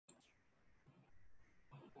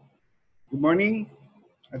Good morning.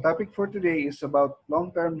 Our topic for today is about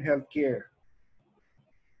long-term healthcare.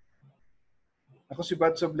 Ako si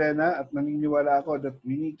Bad Soblena at naniniwala ako that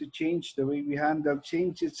we need to change the way we handle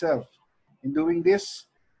change itself. In doing this,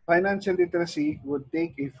 financial literacy would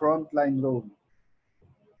take a frontline role.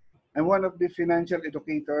 I'm one of the financial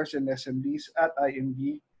educators and SMDs at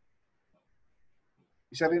IMG.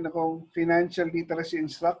 Isa rin akong financial literacy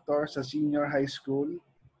instructor sa senior high school,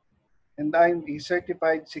 and I'm a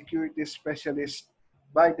certified security specialist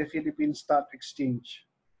by the Philippine Stock Exchange.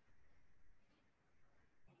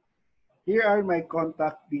 Here are my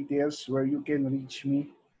contact details where you can reach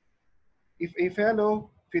me. If a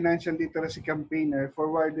fellow financial literacy campaigner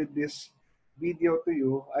forwarded this video to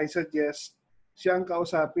you, I suggest siyang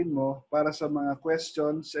kausapin mo para sa mga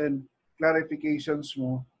questions and clarifications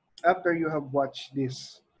mo after you have watched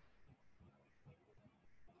this.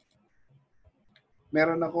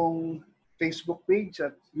 Meron akong Facebook page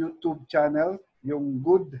at YouTube channel, yung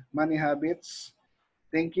Good Money Habits.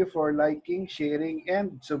 Thank you for liking, sharing,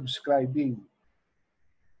 and subscribing.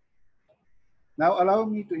 Now, allow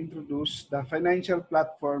me to introduce the financial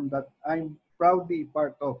platform that I'm proudly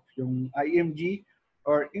part of, yung IMG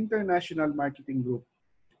or International Marketing Group.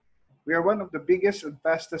 We are one of the biggest and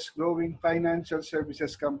fastest growing financial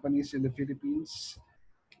services companies in the Philippines.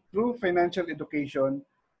 Through financial education,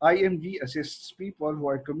 IMG assists people who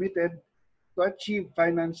are committed to achieve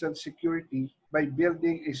financial security by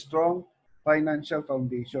building a strong financial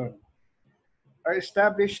foundation. Our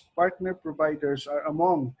established partner providers are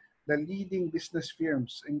among the leading business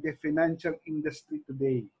firms in the financial industry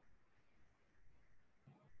today.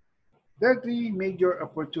 There are three major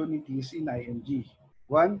opportunities in IMG.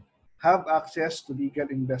 One, have access to legal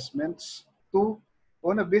investments. Two,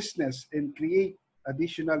 own a business and create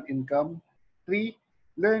additional income. Three,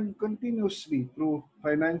 learn continuously through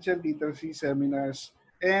financial literacy seminars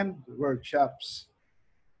and workshops.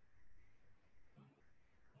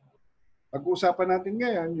 Pag-uusapan natin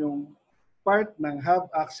ngayon yung part ng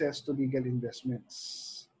have access to legal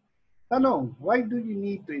investments. Tanong, why do you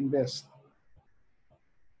need to invest?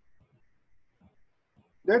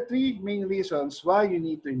 There are three main reasons why you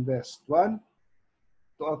need to invest. One,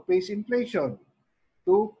 to outpace inflation.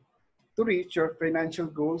 Two, to reach your financial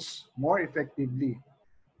goals more effectively.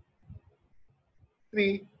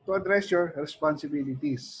 Three, to address your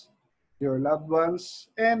responsibilities to your loved ones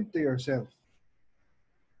and to yourself.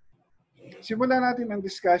 Simulan natin ang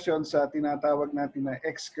discussion sa tinatawag natin na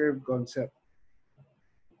X-curve concept.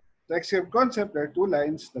 The X-curve concept, there are two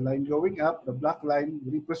lines, the line going up, the black line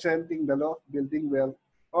representing the law of building wealth,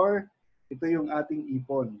 or ito yung ating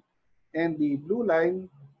ipon. And the blue line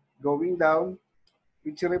going down,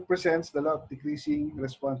 which represents the law of decreasing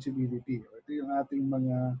responsibility. Ito yung ating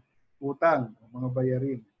mga utang, mga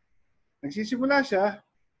bayarin. Nagsisimula siya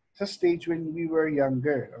sa stage when we were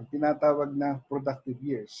younger, o tinatawag na productive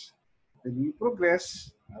years. Then we progress,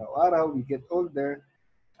 araw-araw, we get older,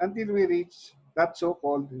 until we reach that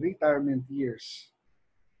so-called retirement years.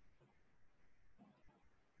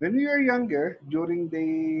 When we were younger, during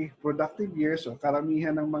the productive years, o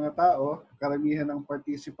karamihan ng mga tao, karamihan ng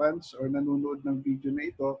participants or nanonood ng video na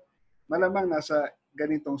ito, malamang nasa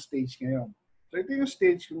ganitong stage ngayon. So ito yung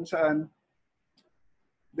stage kung saan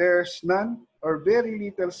there's none or very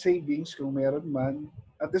little savings kung meron man.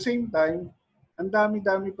 At the same time, ang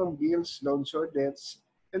dami-dami pang bills, loans or debts,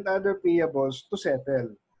 and other payables to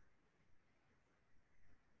settle.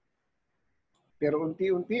 Pero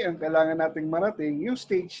unti-unti ang kailangan nating marating yung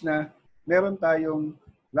stage na meron tayong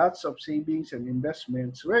lots of savings and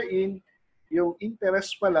investments wherein yung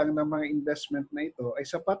interest pa lang ng mga investment na ito ay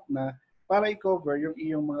sapat na para i-cover yung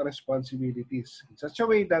iyong mga responsibilities. In such a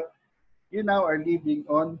way that you now are living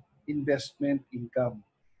on investment income.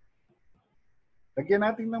 Lagyan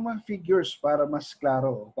natin ng mga figures para mas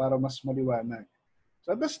klaro, para mas maliwanag.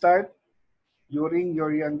 So at the start, during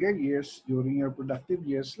your younger years, during your productive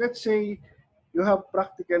years, let's say you have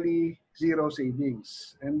practically zero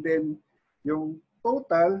savings. And then yung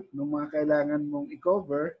total ng mga kailangan mong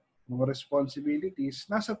i-cover, mga responsibilities,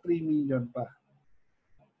 nasa 3 million pa.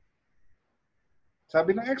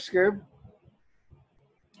 Sabi ng X-curve,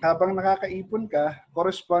 habang nakakaipon ka,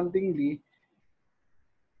 correspondingly,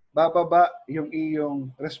 bababa yung iyong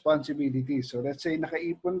responsibility. So let's say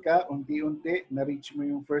nakaipon ka, unti-unti, na-reach mo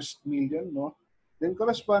yung first million mo, then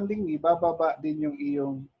correspondingly, bababa din yung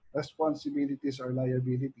iyong responsibilities or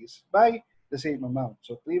liabilities by the same amount.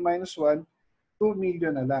 So 3 minus 1, 2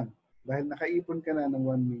 million na lang dahil nakaipon ka na ng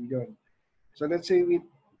 1 million. So let's say with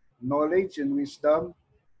knowledge and wisdom,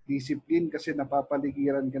 discipline kasi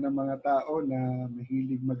napapaligiran ka ng mga tao na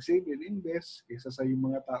mahilig mag-save and invest kaysa sa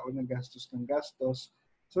yung mga tao na gastos ng gastos.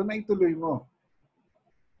 So naituloy mo.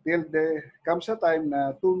 Till there comes a time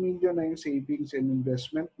na 2 million na yung savings and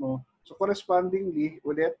investment mo. So correspondingly,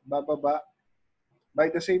 ulit, bababa by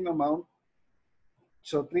the same amount.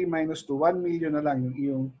 So 3 minus 2, 1 million na lang yung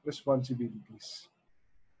iyong responsibilities.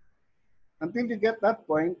 Until you get that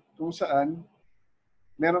point kung saan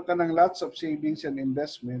meron ka ng lots of savings and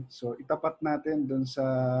investment, so itapat natin dun sa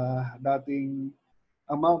dating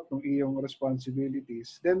amount ng iyong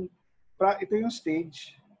responsibilities. Then, ito yung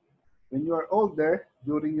stage, when you are older,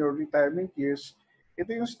 during your retirement years,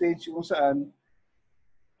 ito yung stage kung saan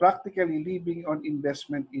practically living on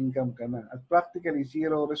investment income ka na at practically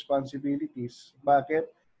zero responsibilities. Bakit?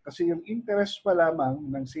 Kasi yung interest pa lamang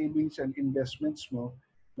ng savings and investments mo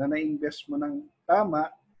na na-invest mo ng tama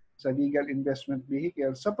sa legal investment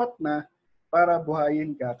vehicle, sapat na para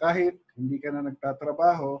buhayin ka kahit hindi ka na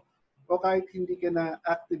nagtatrabaho o kahit hindi ka na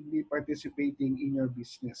actively participating in your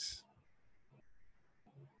business.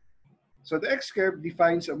 So the X-curve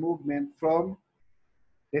defines a movement from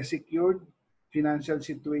a secured financial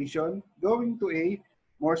situation going to a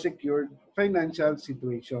more secured financial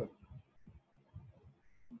situation.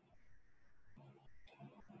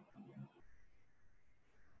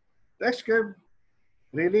 The X-curve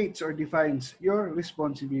relates or defines your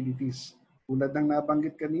responsibilities. Tulad ng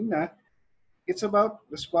nabanggit kanina, it's about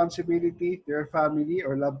responsibility to your family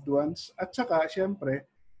or loved ones at saka, syempre,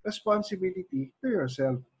 responsibility to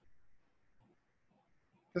yourself.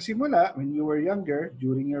 Sa simula, when you were younger,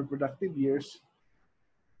 during your productive years,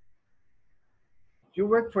 you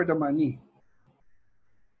work for the money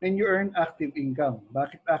and you earn active income.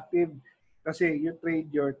 Bakit active? Kasi you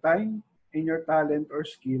trade your time and your talent or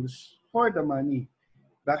skills for the money.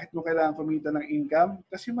 Bakit mo kailangan kumita ng income?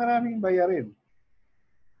 Kasi maraming bayarin.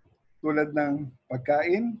 Tulad ng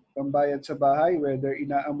pagkain, pambayad sa bahay, whether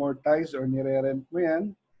ina-amortize or nire-rent mo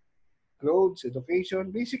yan, clothes,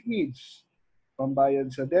 education, basic needs,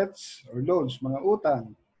 pambayad sa debts or loans, mga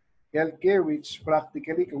utang, healthcare, which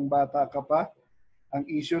practically kung bata ka pa, ang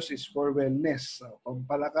issues is for wellness,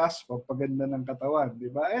 pampalakas, pampaganda ng katawan, di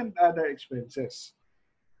ba? And other expenses.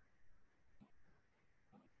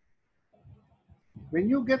 When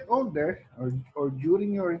you get older or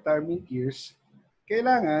during your retirement years,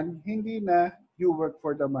 kailangan hindi na you work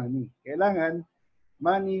for the money. Kailangan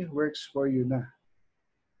money works for you na.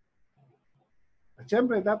 At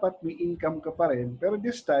syempre, dapat may income ka pa rin, pero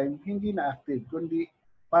this time, hindi na active, kundi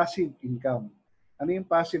passive income. Ano yung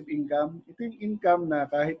passive income? Ito yung income na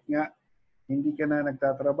kahit nga hindi ka na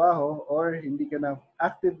nagtatrabaho or hindi ka na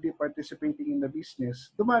actively participating in the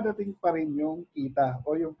business, dumadating pa rin yung kita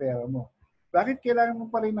o yung pera mo. Bakit kailangan mo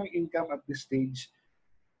pa rin ng income at this stage?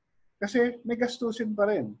 Kasi may gastusin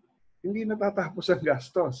pa rin. Hindi natatapos ang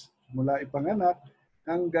gastos. Mula ipanganak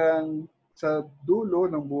hanggang sa dulo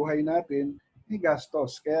ng buhay natin, may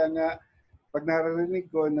gastos. Kaya nga, pag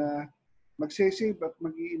narinig ko na magsisave at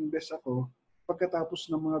mag-i-invest ako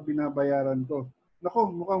pagkatapos ng mga binabayaran ko,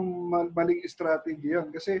 nako, mukhang maling strategy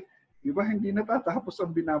yun. Kasi, di ba, hindi natatapos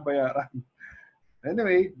ang binabayaran.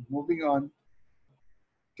 Anyway, moving on.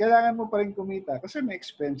 Kailangan mo pa rin kumita kasi may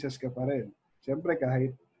expenses ka pa rin. Siyempre,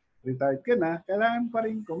 kahit retired ka na, kailangan pa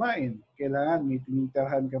rin kumain. Kailangan may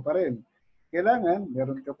tinitirhan ka pa rin. Kailangan,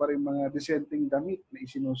 meron ka pa rin mga disenteng damit na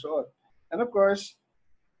isinusuot. And of course,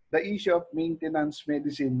 the issue of maintenance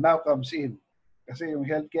medicine now comes in. Kasi yung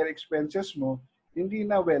healthcare expenses mo, hindi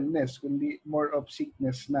na wellness, kundi more of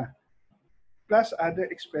sickness na. Plus other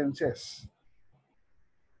expenses.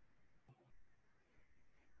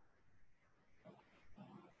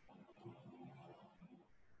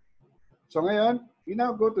 So ngayon, we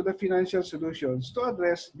now go to the financial solutions to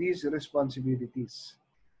address these responsibilities.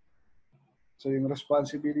 So yung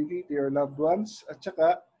responsibility to your loved ones at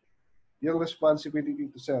saka yung responsibility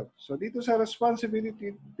to self. So dito sa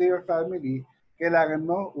responsibility to your family, kailangan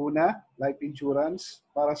mo, una, life insurance.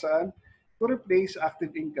 Para saan? To replace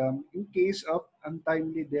active income in case of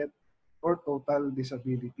untimely death or total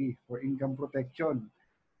disability for income protection.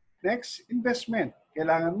 Next, investment.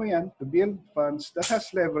 Kailangan mo yan to build funds that has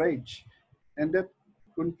leverage and that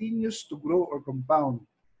continues to grow or compound.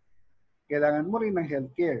 Kailangan mo rin ng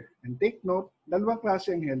healthcare. And take note, dalawang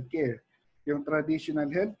klase ang healthcare. Yung traditional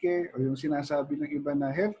healthcare o yung sinasabi ng iba na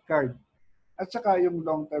health card at saka yung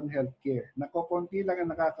long-term healthcare. Nakokonti lang ang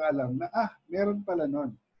nakakaalam na, meron pala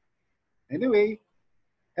nun. Anyway,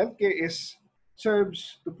 healthcare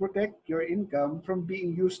serves to protect your income from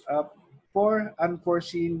being used up for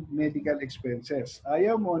unforeseen medical expenses.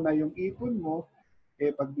 Ayaw mo na yung ipon mo,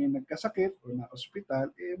 pag may nagkasakit o na-ospital,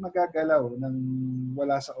 magagalaw ng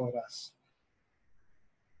wala sa oras.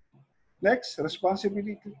 Next,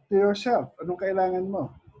 responsibility to yourself. Anong kailangan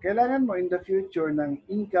mo? Kailangan mo in the future ng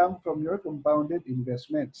income from your compounded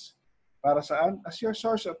investments. Para saan? As your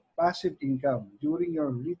source of passive income during your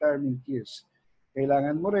retirement years.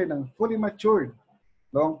 Kailangan mo rin ng fully matured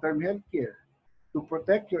long-term healthcare to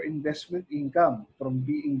protect your investment income from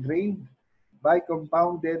being drained by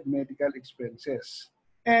compounded medical expenses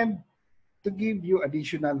and to give you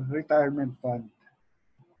additional retirement fund.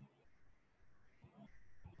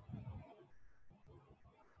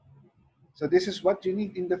 So this is what you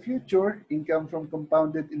need in the future, income from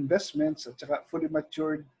compounded investments at saka fully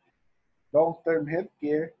matured long-term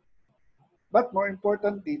healthcare. But more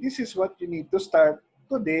importantly, this is what you need to start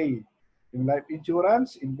today. Yung life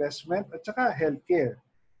insurance, investment, at saka healthcare.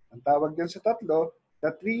 Ang tawag din sa tatlo,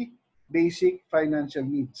 the three basic financial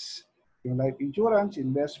needs. Yung life insurance,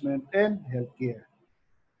 investment, and healthcare.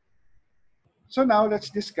 So now, let's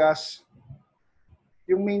discuss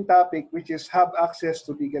yung main topic, which is have access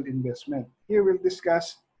to legal investment. Here we'll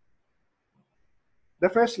discuss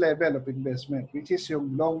the first level of investment, which is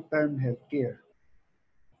yung long-term healthcare.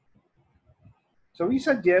 So we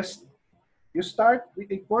suggest you start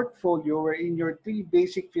with a portfolio wherein your three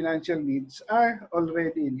basic financial needs are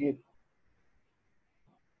already in it.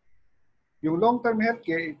 Yung long-term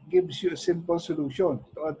healthcare, it gives you a simple solution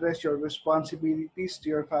to address your responsibilities to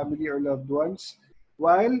your family or loved ones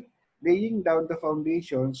while laying down the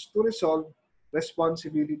foundations to resolve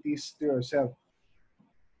responsibilities to yourself.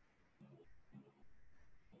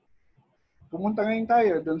 Pumunta ngayon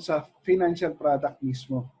tayo dun sa financial product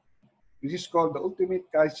mismo, which is called the Ultimate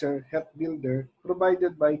Kaiser Health Builder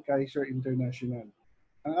provided by Kaiser International.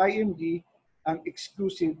 Ang IMG, ang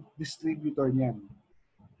exclusive distributor niyan.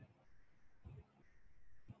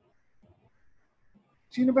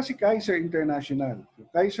 Sino ba si Kaiser International?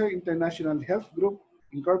 Kaiser International Health Group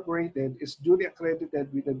Incorporated is duly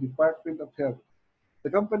accredited with the Department of Health.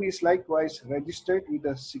 The company is likewise registered with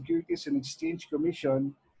the Securities and Exchange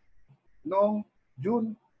Commission noong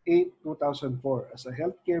June 8, 2004 as a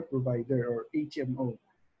healthcare provider or HMO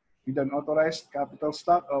with an authorized capital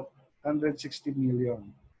stock of 160 million.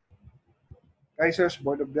 Kaiser's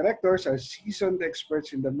board of directors are seasoned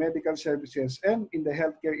experts in the medical services and in the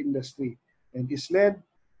healthcare industry and is led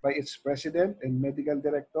by its president and medical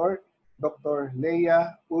director, Dr.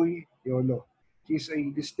 Leia Uy Yolo. She is a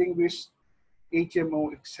distinguished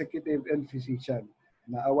HMO executive and physician.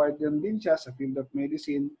 Na-award din siya sa field of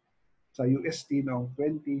medicine sa UST noong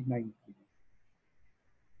 2019.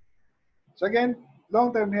 So again,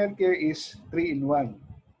 long-term healthcare is 3-in-1.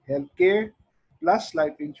 Healthcare plus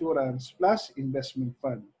life insurance plus investment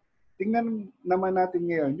fund. Tingnan naman natin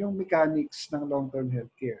ngayon yung mechanics ng long-term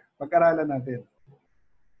healthcare. Pag-aralan natin.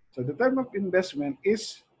 So the term of investment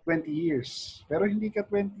is 20 years. Pero hindi ka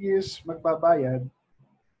 20 years magbabayad,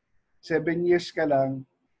 7 years ka lang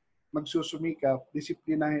magsusumikap,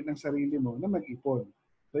 disiplinahin ang sarili mo na mag-ipon.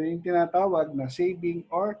 So yung tinatawag na saving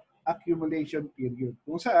or accumulation period.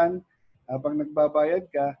 Kung saan, habang nagbabayad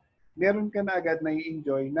ka, meron ka na agad na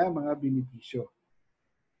i-enjoy na mga benepisyo.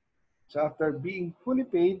 So after being fully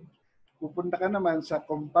paid, pupunta ka naman sa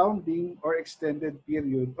compounding or extended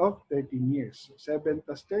period of 13 years. So 7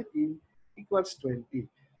 plus 13 equals 20.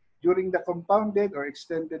 During the compounded or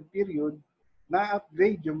extended period,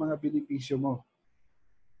 na-upgrade yung mga benepisyo mo.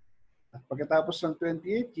 At pagkatapos ng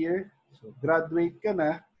 28th year, so graduate ka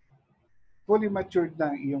na, fully matured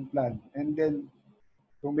na ang iyong plan. And then,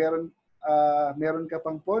 kung meron ka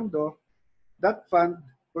pang pondo, that fund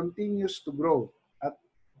continues to grow at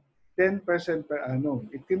 10% per annum.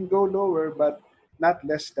 It can go lower but not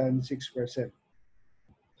less than 6%.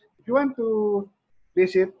 If you want to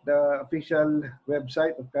visit the official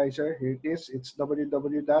website of Kaiser, here it is. It's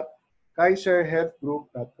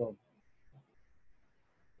www.kaiserhealthgroup.com.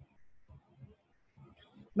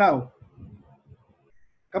 Now,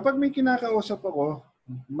 kapag may kinakausap ako,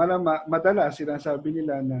 madalas sinasabi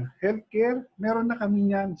nila na healthcare, meron na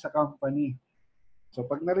kami yan sa company. So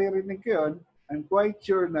pag naririnig ko yun, I'm quite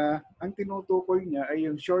sure na ang tinutukoy niya ay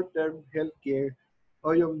yung short-term healthcare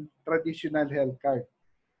o yung traditional health card.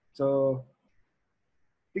 So,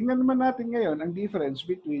 tingnan naman natin ngayon ang difference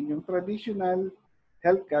between yung traditional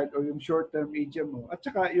health card o yung short-term HMO at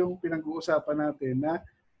saka yung pinag-uusapan natin na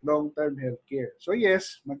long-term healthcare. So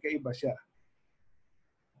yes, magkaiba siya.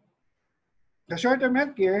 Sa short-term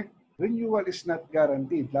healthcare, renewal is not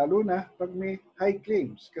guaranteed, lalo na pag may high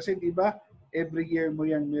claims. Kasi di ba, every year mo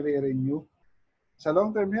yung nire-renew. Sa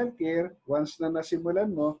long-term healthcare, once na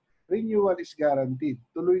nasimulan mo, renewal is guaranteed.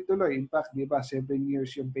 Tuloy-tuloy. In fact, di ba, 7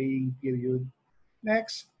 years yung paying period.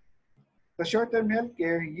 Next, sa short-term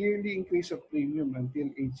healthcare, yearly increase of premium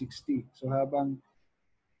until age 60. So habang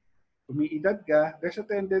umiidad ka, there's a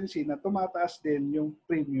tendency na tumataas din yung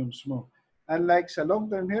premiums mo. Unlike sa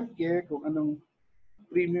long-term healthcare, kung anong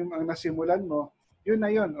premium ang nasimulan mo, yun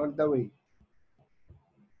na yun all the way.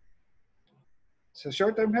 Sa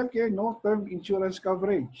short-term healthcare, no term insurance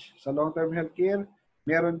coverage. Sa long-term healthcare,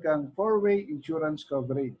 meron kang 4-way insurance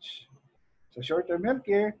coverage. Sa short-term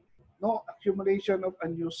healthcare, no accumulation of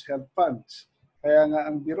unused health funds. Kaya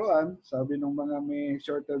nga ang biruan, sabi ng mga may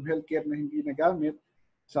short-term healthcare na hindi nagamit,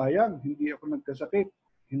 sayang, hindi ako nagkasakit,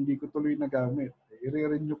 hindi ko tuloy nagamit.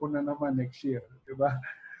 I-renew ko na naman next year. Diba?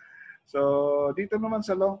 So, dito naman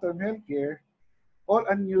sa long-term healthcare, all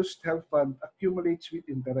unused health fund accumulates with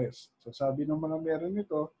interest. So sabi ng mga meron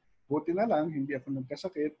nito, buti na lang, hindi ako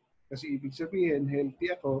nagkasakit kasi ibig sabihin, healthy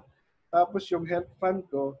ako. Tapos yung health fund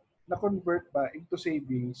ko, na-convert pa into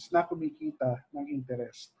savings na kumikita ng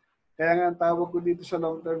interest. Kaya nga ang tawag ko dito sa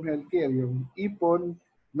long-term healthcare, yung ipon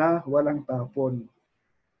na walang tapon.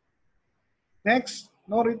 Next,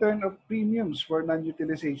 no return of premiums for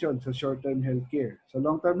non-utilization sa short-term healthcare. Sa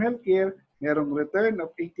long-term healthcare, merong return of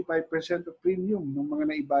 85% of premium ng mga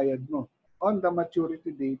naibayad mo on the maturity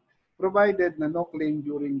date provided na no claim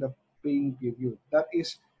during the paying period. That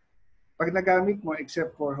is, pag nagamit mo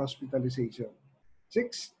except for hospitalization.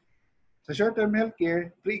 6, sa short-term healthcare,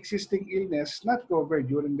 pre-existing illness not covered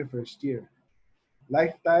during the first year.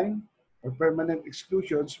 Lifetime or permanent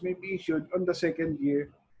exclusions may be issued on the second year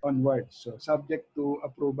onwards. So, subject to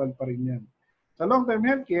approval pa rin yan. Sa long-term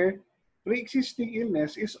healthcare, pre-existing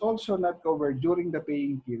illness is also not covered during the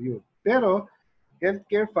paying period. Pero,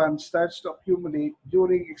 healthcare fund starts to accumulate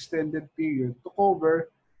during extended period to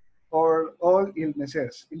cover or all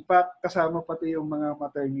illnesses. In fact, kasama pati yung mga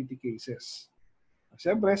maternity cases.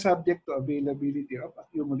 Siyempre, subject to availability of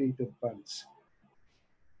accumulated funds.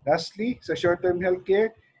 Lastly, sa short-term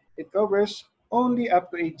healthcare, it covers only up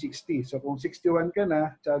to age 60. So kung 61 ka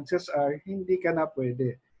na, chances are hindi ka na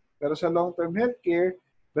pwede. Pero sa long-term healthcare,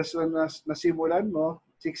 basta nasimulan mo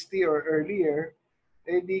 60 or earlier,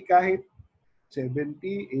 eh di kahit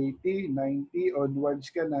 70, 80, 90 onwards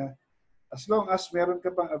ka na, as long as meron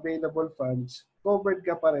ka pang available funds, covered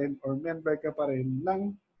ka pa rin or member ka pa rin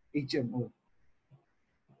ng HMO.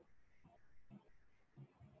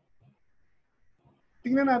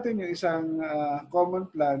 Tingnan natin yung isang common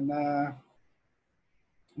plan na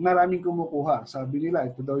maraming kumukuha. Sabi nila,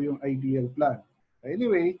 ito daw yung ideal plan.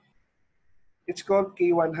 Anyway, it's called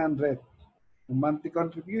K100. The monthly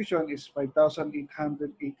contribution is 5,882.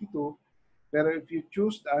 Pero if you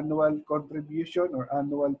choose the annual contribution or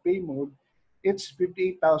annual pay mode, it's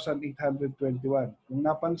 58,821. Kung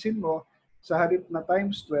napansin mo, sa halip na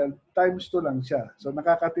times 12, times 2 lang siya. So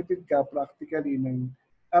nakakatipid ka practically ng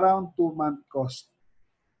around 2-month cost.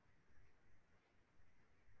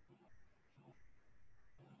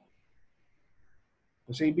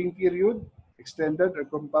 So saving period, extended or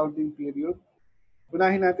compounding period.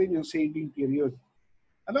 Unahin natin yung saving period.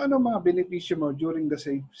 Ano-ano mga benepisyo mo during the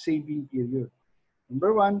saving period?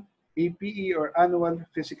 Number 1, APE or Annual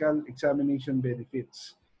Physical Examination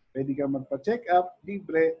Benefits. Pwede ka magpa-check up,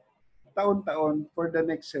 libre, taon-taon for the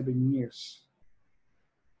next 7 years.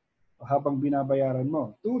 Habang binabayaran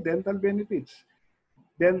mo. 2, dental benefits.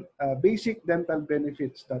 Then, basic dental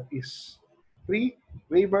benefits, that is 3,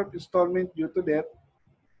 waiver of installment due to death.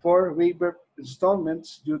 4, waiver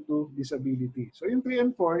installments due to disability. So yung 3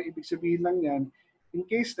 and 4, ibig sabihin lang yan, in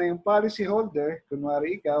case na yung policy holder,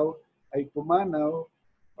 kunwari ikaw, ay pumanaw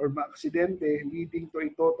or maaksidente leading to a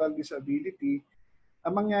total disability,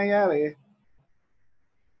 ang mangyayari,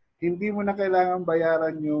 hindi mo na kailangan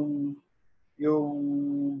bayaran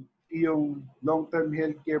yung long-term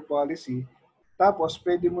healthcare policy, tapos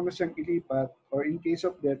pwede mo na siyang ilipat or in case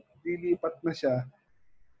of death, lilipat na siya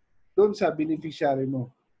doon sa beneficiary mo.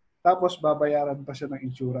 Tapos babayaran pa siya ng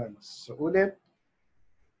insurance. So ulit,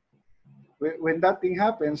 when that thing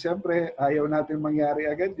happens, siyempre ayaw natin mangyari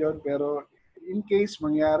agad yon, pero in case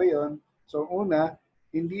mangyari yon, so una,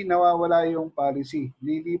 hindi nawawala yung policy.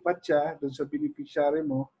 Lilipat siya doon sa beneficiary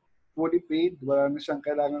mo, fully paid, wala na siyang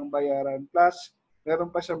kailangang bayaran, plus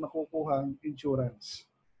meron pa siyang makukuhang insurance.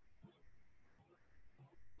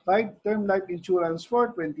 5, term life insurance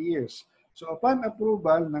for 20 years. So upon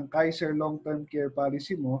approval ng Kaiser long-term care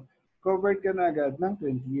policy mo, covered ka na agad ng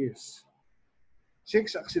 20 years.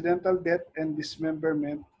 6, accidental death and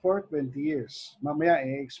dismemberment for 20 years. Mamaya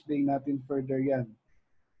i-explain natin further yan.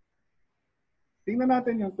 Tingnan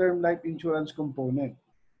natin yung term life insurance component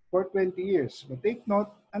for 20 years. But take note,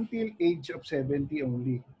 until age of 70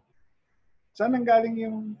 only. Saan nanggaling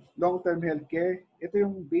yung long-term healthcare? Ito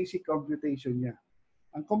yung basic computation niya.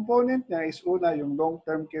 Ang component niya is una yung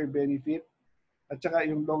long-term care benefit at saka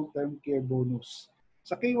yung long-term care bonus.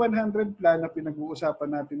 Sa K100 plan na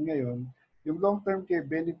pinag-uusapan natin ngayon, yung long-term care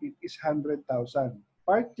benefit is 100,000.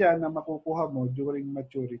 Part yan na makukuha mo during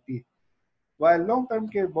maturity. While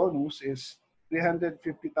long-term care bonus is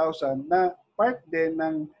 350,000 na part din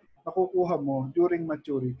ng makukuha mo during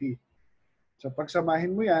maturity. So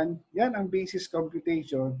pagsamahin mo yan, yan ang basis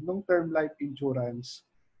computation ng term life insurance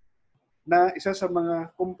na isa sa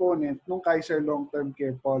mga component ng Kaiser long-term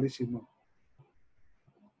care policy mo.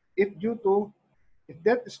 If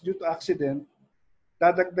death is due to accident,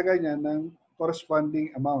 dadagdagan niya ng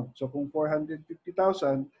corresponding amount. So kung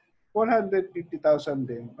 450,000, 450,000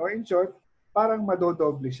 din. Or in short, parang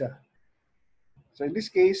madodoble siya. So in this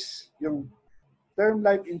case, yung term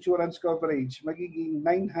life insurance coverage magiging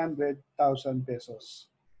 900,000 pesos.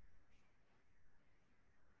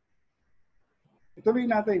 Ituloy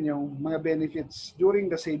natin yung mga benefits during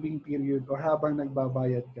the saving period o habang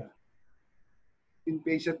nagbabayad ka.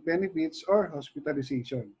 Inpatient benefits or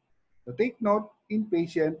hospitalization. So take note,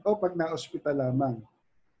 inpatient o pag na-hospital lamang.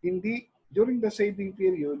 Hindi, during the saving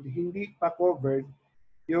period, hindi pa covered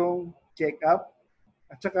yung check-up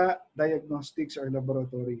at saka diagnostics or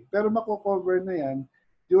laboratory. Pero mako-cover na yan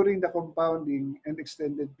during the compounding and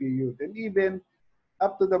extended period. And even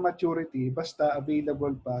up to the maturity, basta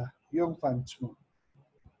available pa yung funds mo.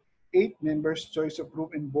 8, members' choice of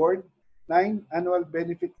room and board. 9, annual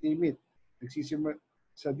benefit limit. Nagsisimula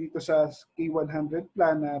sa dito sa K100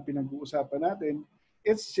 plan na pinag-uusapan natin,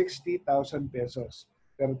 it's 60,000 pesos.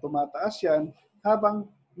 Pero tumataas yan habang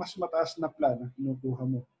mas mataas na plan ang kinukuha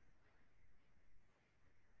mo.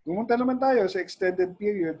 Pumunta naman tayo sa extended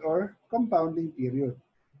period or compounding period.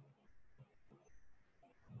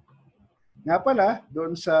 Nga pala,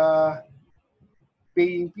 doon sa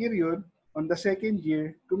paying period, on the second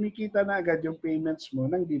year, kumikita na agad yung payments mo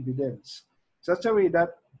ng dividends. Such a way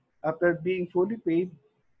that after being fully paid,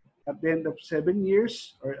 at the end of 7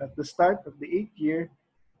 years or at the start of the 8th year,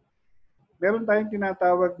 meron tayong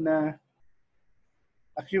tinatawag na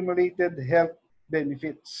accumulated health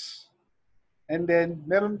benefits. And then,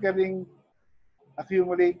 meron ka ring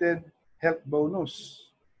accumulated health bonus.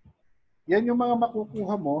 Yan yung mga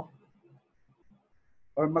makukuha mo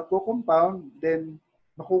or magko-compound, then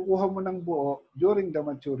makukuha mo ng buo during the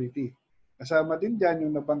maturity. Kasama din dyan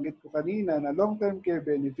yung nabanggit ko kanina na long-term care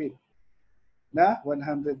benefit na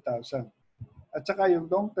 100,000. At saka yung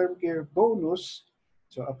long-term care bonus,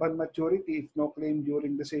 so upon maturity, if no claim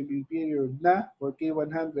during the saving period na for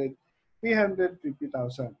K100,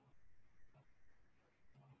 350,000.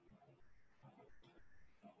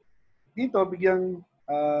 Dito, bigyang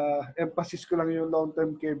emphasis ko lang yung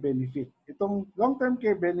long-term care benefit. Itong long-term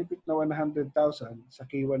care benefit na 100,000 sa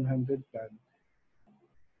K100 plan,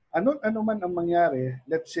 ano man ang mangyari,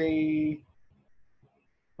 let's say,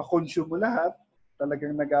 makonsume mo lahat,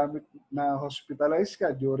 talagang nagamit na hospitalize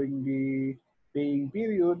ka during the paying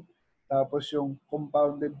period, tapos yung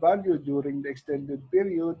compounded value during the extended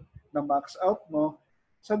period na max out mo,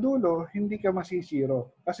 sa dulo, hindi ka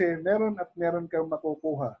masisiro. Kasi meron at meron kang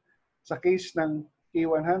makukuha. Sa case ng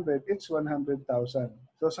K100, it's 100,000.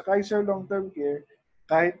 So sa Kaiser Long-Term Care,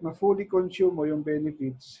 kahit ma-fully consume mo yung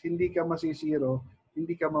benefits, hindi ka masisiro,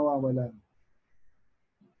 hindi ka mawawalan.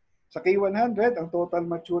 Sa K100, ang total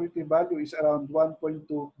maturity value is around 1.2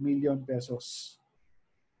 million pesos.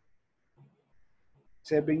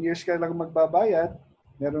 7 years ka lang magbabayad,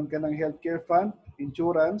 meron ka ng healthcare fund,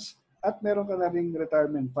 insurance, at meron ka na ring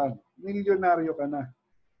retirement fund. Milyonaryo ka na.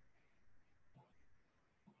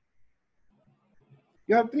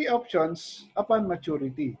 You have 3 options upon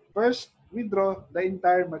maturity. First, withdraw the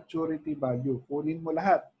entire maturity value. Kunin mo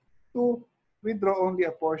lahat. 2, withdraw only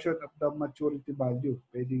a portion of the maturity value.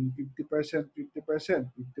 Pwedeng 50%, 50%.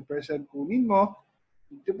 50% kunin mo,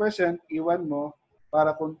 50% iwan mo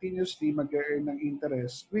para continuously mag-earn ng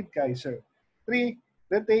interest with Kaiser. 3,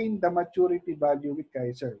 retain the maturity value with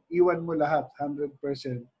Kaiser. Iwan mo lahat, 100%,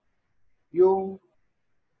 yung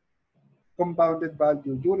compounded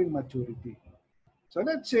value during maturity. So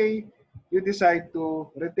let's say you decide to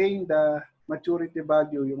retain the maturity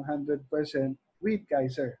value, yung 100% with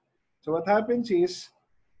Kaiser. So what happens is,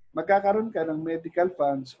 magkakaroon ka ng medical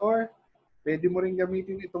funds or pwede mo rin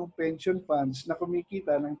gamitin itong pension funds na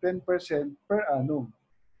kumikita ng 10% per annum.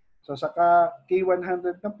 So sa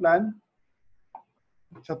K100 na plan,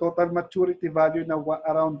 sa total maturity value na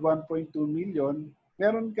around 1.2 million,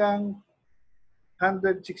 meron kang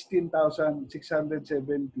 116,617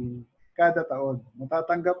 kada taon.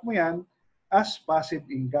 Matatanggap mo yan as passive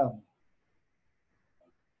income.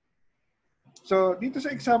 So, dito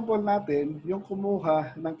sa example natin, yung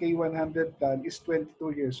kumuha ng K100 plan is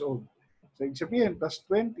 22 years old. So, ibig sabihin, plus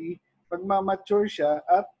 20, pag ma-mature siya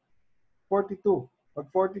at 42. Pag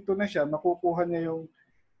 42 na siya, makukuha niya yung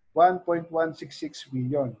 1.166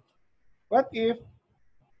 million. What if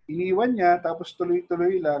iniwan niya tapos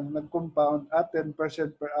tuloy-tuloy lang nag-compound at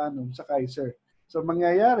 10% per annum sa Kaiser? So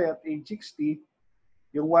mangyayari at age 60,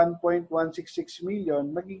 yung 1.166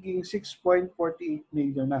 million magiging 6.48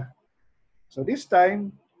 million na. So this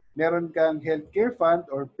time, meron kang healthcare fund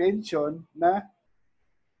or pension na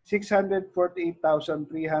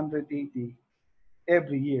 648,380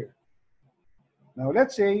 every year. Now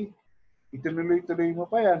let's say, ituloy-tuloy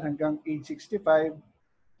mo pa yan hanggang age 65.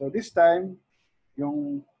 So this time,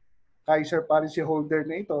 yung Kaiser policy holder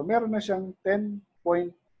na ito, meron na siyang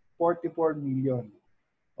 10.44 million.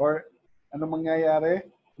 Or ano mangyayari?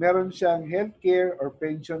 Meron siyang healthcare or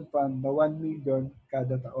pension fund na 1 million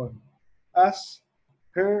kada taon as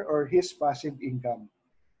her or his passive income.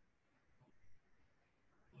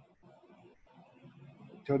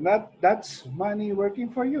 So that's money working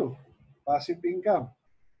for you, passive income.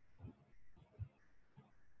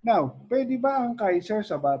 Now, pwede ba ang Kaiser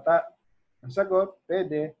sa bata? Ang sagot,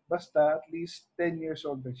 pwede, basta at least 10 years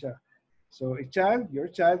old na siya. So your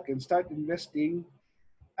child can start investing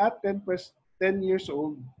at 10 years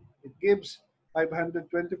old. It gives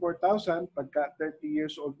 524,000 pagka 30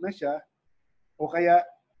 years old na siya, o kaya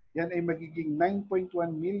yan ay magiging 9.1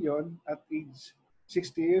 million at age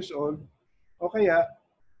 60 years old, o kaya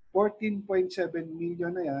 14.7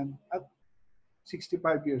 million na yan at 65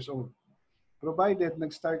 years old, provided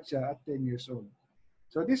nag-start siya at 10 years old.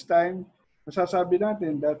 So this time, masasabi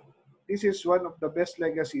natin that this is one of the best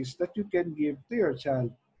legacies that you can give to your child.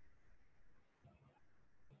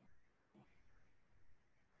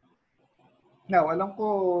 Now, alam ko,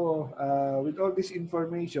 with all this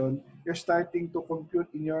information, you're starting to compute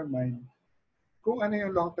in your mind kung ano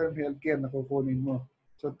yung long-term healthcare na kukunin mo.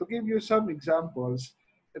 So to give you some examples,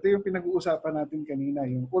 ito yung pinag-uusapan natin kanina,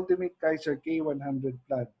 yung Ultimate Kaiser K100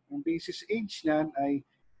 plan. Ang basis age niyan ay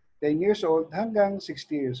 10 years old hanggang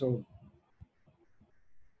 60 years old.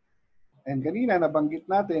 And kanina nabanggit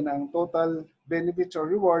natin ang total benefits or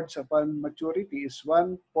rewards upon maturity is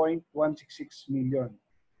 1.166 million.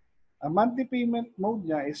 Ang monthly payment mode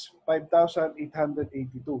niya is 5,882.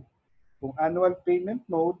 Kung annual payment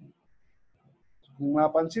mode, kung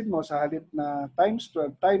mapansin mo, sa halip na times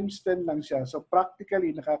 12, times 10 lang siya. So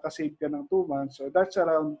practically, nakakasave ka ng 2 months. So that's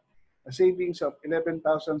around a savings of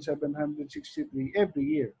 11,763 every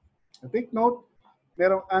year. So take note,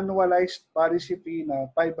 merong annualized policy fee na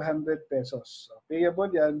 500 pesos. So payable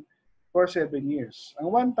yan for 7 years. Ang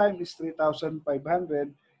one time is 3,500,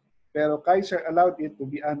 pero Kaiser allowed it to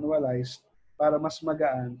be annualized para mas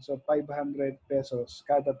magaan. So 500 pesos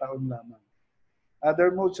kada taon lamang.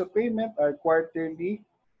 Other modes of payment are quarterly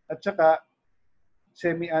at saka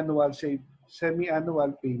semi-annual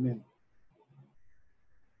payment.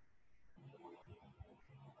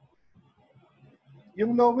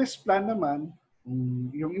 Yung lowest plan naman,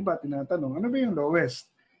 yung iba tinatanong, ano ba yung lowest?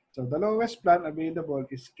 So the lowest plan available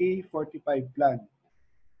is K45 plan.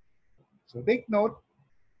 So take note,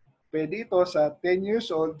 pwede ito sa 10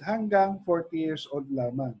 years old hanggang 40 years old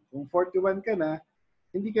lamang. Kung 41 ka na,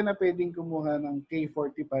 hindi ka na pwedeng kumuha ng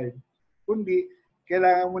K45, kundi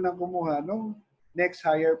kailangan mo nang kumuha ng next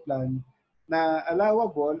higher plan na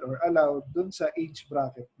allowable or allowed dun sa age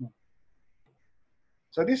bracket mo.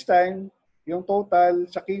 So this time, yung total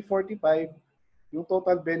sa K45, yung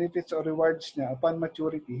total benefits or rewards niya upon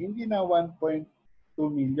maturity, hindi na 1.2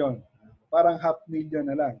 million. Parang half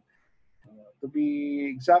million na lang. To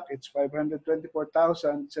be exact, it's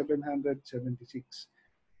 524,776.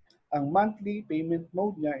 Ang monthly payment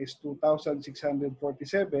mode niya is 2,647.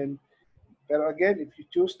 Pero again, if you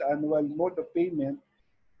choose the annual mode of payment,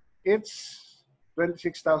 it's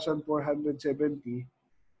 26,470,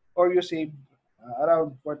 or you save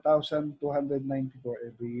around 4,294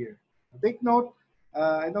 every year. Take note,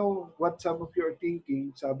 I know what some of you are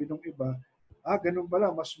thinking, sabi nung iba, ganun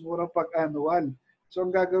pala, mas mura pag annual. So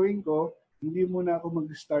ang gagawin ko, hindi muna ako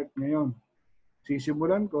mag-start ngayon.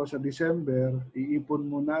 Sisimulan ko sa December, iipon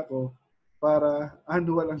muna ako para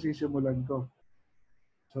annual ang sisimulan ko.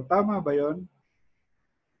 So tama ba yon?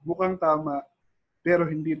 Mukhang tama, pero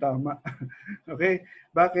hindi tama. Okay?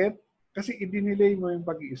 Bakit? Kasi i-delay mo yung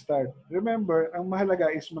pag-i-start. Remember, ang mahalaga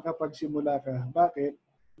is makapagsimula ka. Bakit?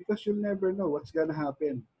 Because you'll never know what's gonna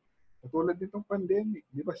happen. Katulad nitong pandemic,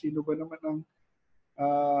 di ba? Sino ba naman ang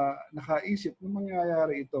nakaisip ng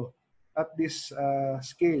mangyayari ito at this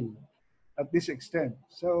scale, at this extent?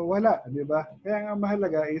 So wala, di ba? Kaya ang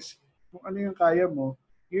mahalaga is kung ano yung kaya mo,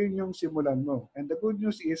 yun yung simulan mo. And the good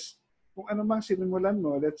news is, kung ano mang sinimulan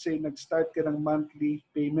mo, let's say nag-start ka ng monthly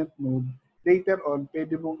payment mode, later on,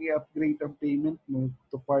 pwede mong i-upgrade ang payment mode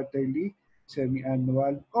to quarterly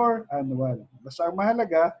semi-annual, or annual. Basta ang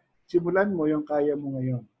mahalaga, simulan mo yung kaya mo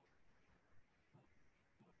ngayon.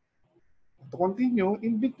 To continue,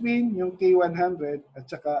 in between yung K100 at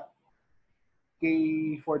saka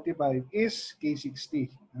K45 is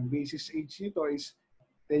K60. Ang basis age nito is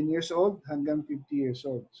 10 years old hanggang 50 years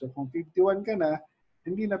old. So kung 51 ka na,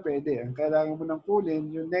 hindi na pwede. Ang kailangan mo ng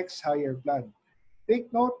pulin, yung next higher plan.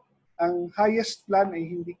 Take note, ang highest plan ay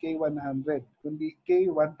hindi K100, kundi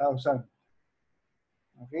K1000.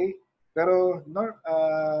 Okay? Pero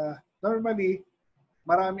normally,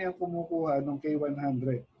 marami ang kumukuha ng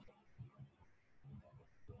K100.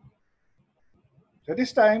 So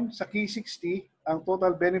this time, sa K60, ang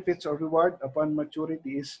total benefits or reward upon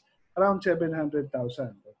maturity is around 700,000.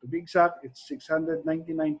 To be exact, it's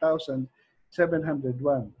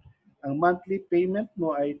 699,701. Ang monthly payment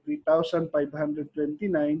mo ay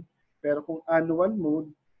 3,529, pero kung annual mode,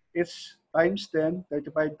 it's times 10,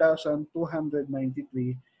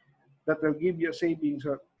 35,293. That will give you a savings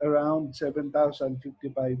of around 7,055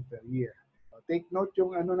 per year. Take note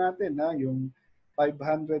yung ano natin, yung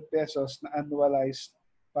 500 pesos na annualized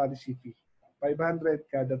policy fee. 500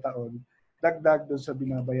 kada taon, dagdag doon sa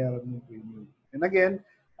binabayaran ng premium. And again,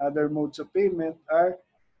 other modes of payment are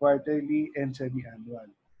quarterly and semi-annual.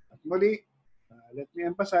 At muli, let me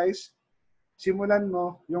emphasize, simulan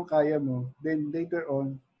mo yung kaya mo, then later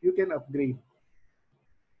on, you can upgrade.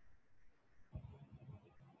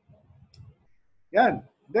 Yan.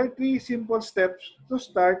 There are 3 simple steps to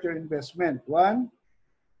start your investment. 1,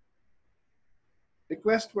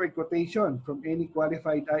 request for a quotation from any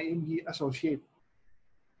qualified IMG associate.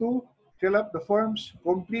 2, fill up the forms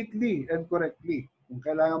completely and correctly. Kung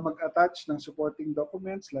kailangan mag-attach ng supporting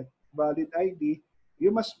documents like valid ID, you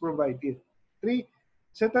must provide it. 3,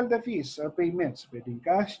 settle the fees or payments, pwedeng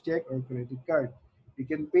cash, check, or credit card. You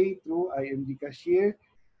can pay through IMG cashier,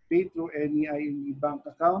 pay through any IMG bank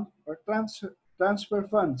account, or transfer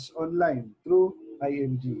funds online through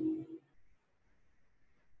IMG.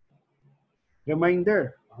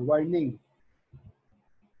 Reminder, warning.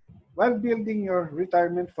 While building your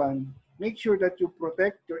retirement fund, make sure that you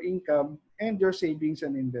protect your income and your savings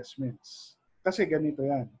and investments. Kasi ganito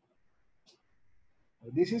yan.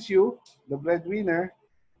 This is you, the breadwinner.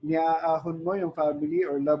 Niaahon mo yung family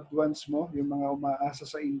or loved ones mo, yung mga umaasa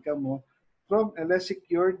sa income mo, from a less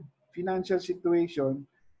secured financial situation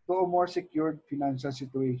to a more secured financial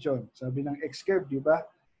situation. Sabi ng X-curve, di ba?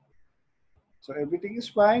 So everything is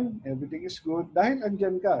fine, everything is good, dahil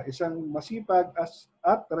andyan ka, isang masipag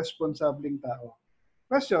at responsableng tao.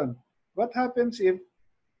 Question, what happens if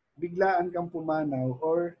biglaan kang pumanaw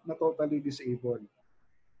or na totally disabled?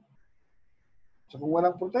 So kung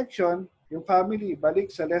walang protection, yung family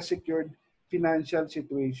balik sa less secured financial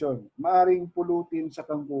situation. Maaring pulutin sa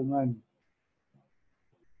kangkungan.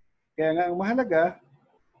 Kaya nga ang mahalaga,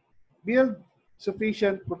 build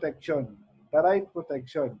sufficient protection, the right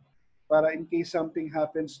protection, para in case something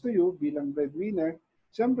happens to you bilang breadwinner,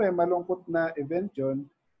 siyempre malungkot na event yun,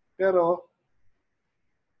 pero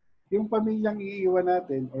yung pamilyang iiwan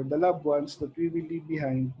natin or the loved ones that we will leave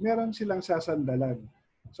behind, meron silang sasandalan.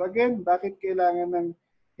 So again, bakit kailangan ng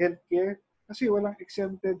healthcare? Kasi walang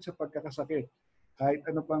exempted sa pagkakasakit. Kahit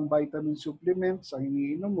ano pang vitamin supplements ang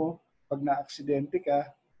iniinom mo, pag na-aksidente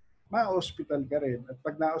ka, ma-hospital ka rin. At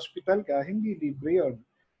pag na-hospital ka, hindi libre yun.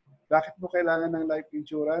 Bakit mo kailangan ng life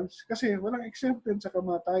insurance? Kasi walang exempted sa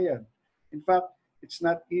kamatayan. In fact, it's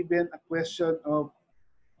not even a question of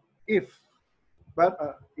if, but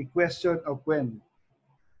a question of when.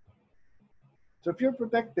 So if you're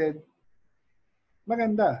protected,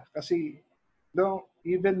 maganda. Kasi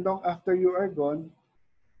even long after you are gone,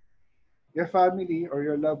 your family or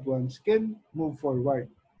your loved ones can move forward.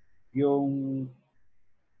 Yung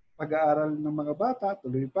pag-aaral ng mga bata,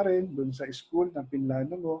 tuloy pa rin doon sa school na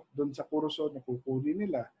pinlano mo, doon sa kurso na kukunin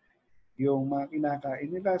nila. Yung mga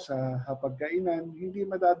kinakain nila sa hapagkainan, hindi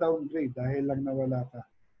madadowngrade dahil lang nawala ka.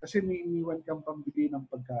 Kasi may iniwan kang pambili ng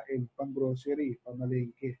pagkain, pang grocery,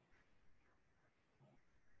 pamalengke.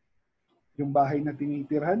 Yung bahay na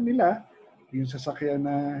tinitirhan nila, yung sasakyan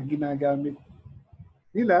na ginagamit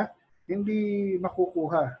nila, hindi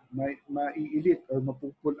makukuha, maiilit or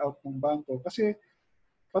mapupull out ng bangko kasi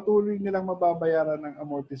patuloy nilang mababayaran ang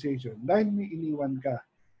amortization dahil may iniwan ka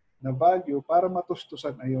na value para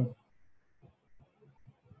matustusan ayon.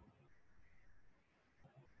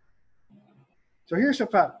 So here's a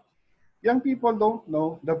fact. Young people don't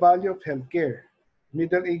know the value of healthcare.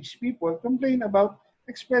 Middle-aged people complain about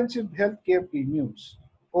expensive healthcare premiums.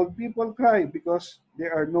 Old people cry because they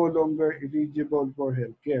are no longer eligible for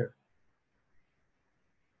healthcare.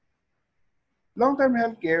 Long-term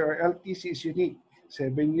healthcare or LTC is unique.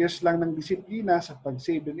 7 years lang ng disiplina sa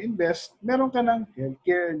pag-save and invest, meron ka ng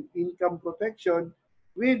healthcare and income protection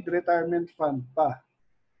with retirement fund pa.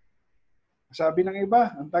 Sabi ng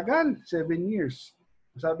iba, ang tagal, 7 years.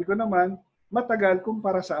 Sabi ko naman, matagal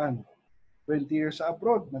kumpara saan? 20 years sa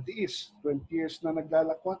abroad, natiis. 20 years na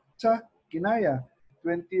naglalakwat sa kinaya.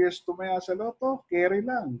 20 years tumaya sa loto, carry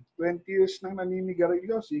lang. 20 years nang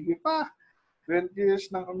naninigarilyo, sige pa. 20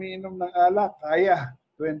 years nang umiinom ng alak, kaya.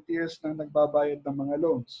 20 years nang nagbabayad ng mga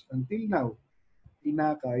loans. Until now,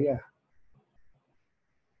 kinakaya.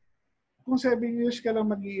 Kung 7 years ka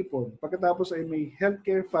lang mag-iipon, pagkatapos ay may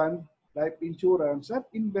healthcare fund, life insurance, at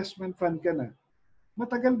investment fund ka na,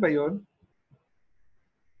 matagal ba yon?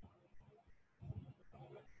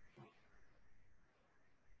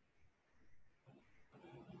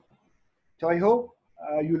 So I hope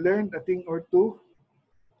you learned a thing or two.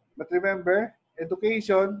 But remember,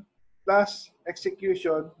 education plus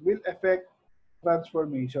execution will affect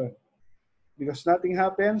transformation. Because nothing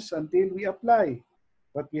happens until we apply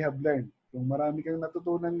what we have learned. Kung marami kang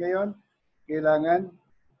natutunan ngayon, kailangan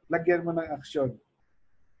lagyan mo ng aksyon.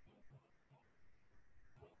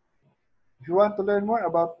 If you want to learn more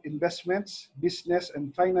about investments, business, and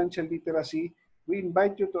financial literacy, we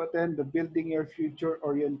invite you to attend the Building Your Future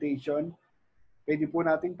orientation. Pwede po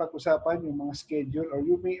nating pag-usapan yung mga schedule, or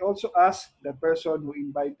you may also ask the person who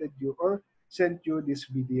invited you or sent you this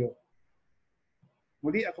video.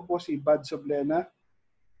 Muli, ako po si Bad Soblena.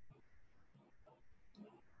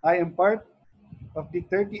 I am part of the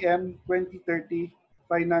 30M 2030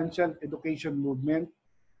 Financial Education Movement,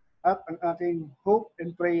 at ang aking hope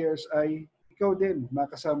and prayers ay ikaw din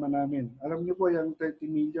makasama namin. Alam niyo po, yung 30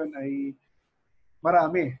 million ay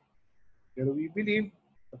marami. Pero we believe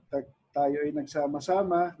at tayo ay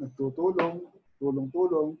nagsama-sama, nagtutulong,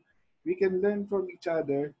 tulong-tulong, we can learn from each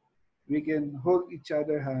other, we can hold each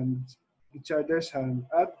other's hand,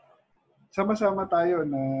 at sama-sama tayo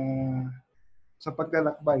na sa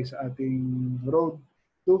paglalakbay sa ating road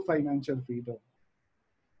to financial freedom.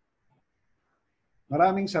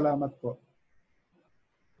 Maraming salamat po.